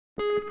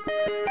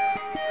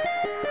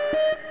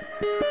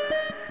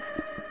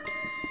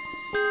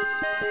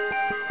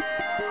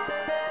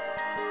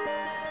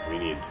We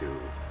need to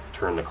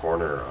turn the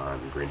corner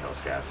on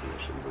greenhouse gas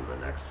emissions in the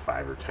next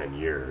 5 or 10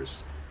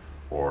 years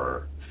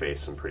or face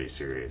some pretty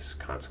serious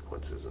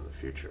consequences in the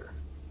future.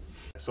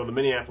 So the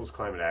Minneapolis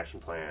Climate Action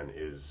Plan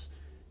is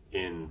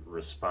in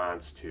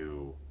response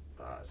to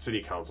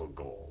City Council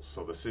goals.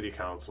 So the City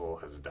Council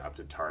has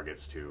adopted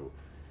targets to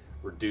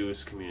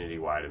reduce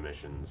community-wide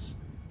emissions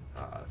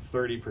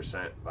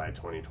 30% by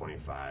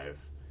 2025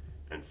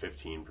 and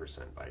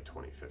 15% by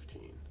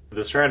 2015.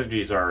 The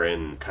strategies are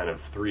in kind of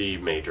 3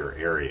 major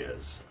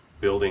areas: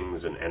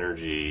 buildings and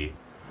energy,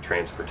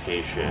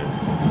 transportation,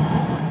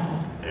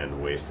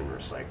 and waste and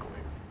recycling.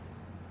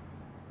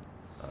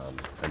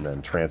 And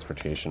then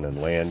transportation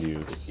and land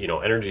use. You know,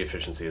 energy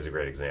efficiency is a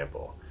great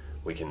example.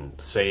 We can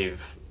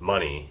save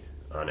money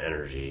on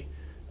energy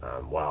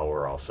while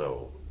we're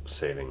also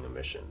saving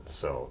emissions.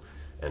 So,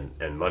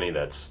 and money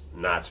that's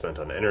not spent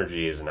on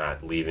energy is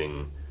not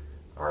leaving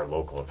our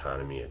local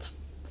economy. It's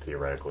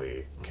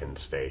theoretically can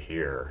stay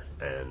here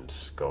and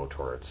go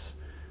towards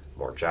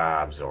more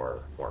jobs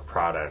or more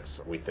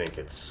products. We think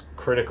it's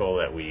critical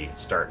that we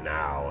start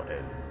now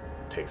and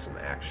take some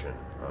action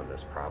on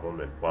this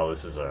problem. And while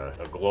this is a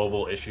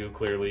global issue,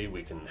 clearly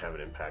we can have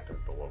an impact at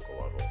the local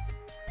level.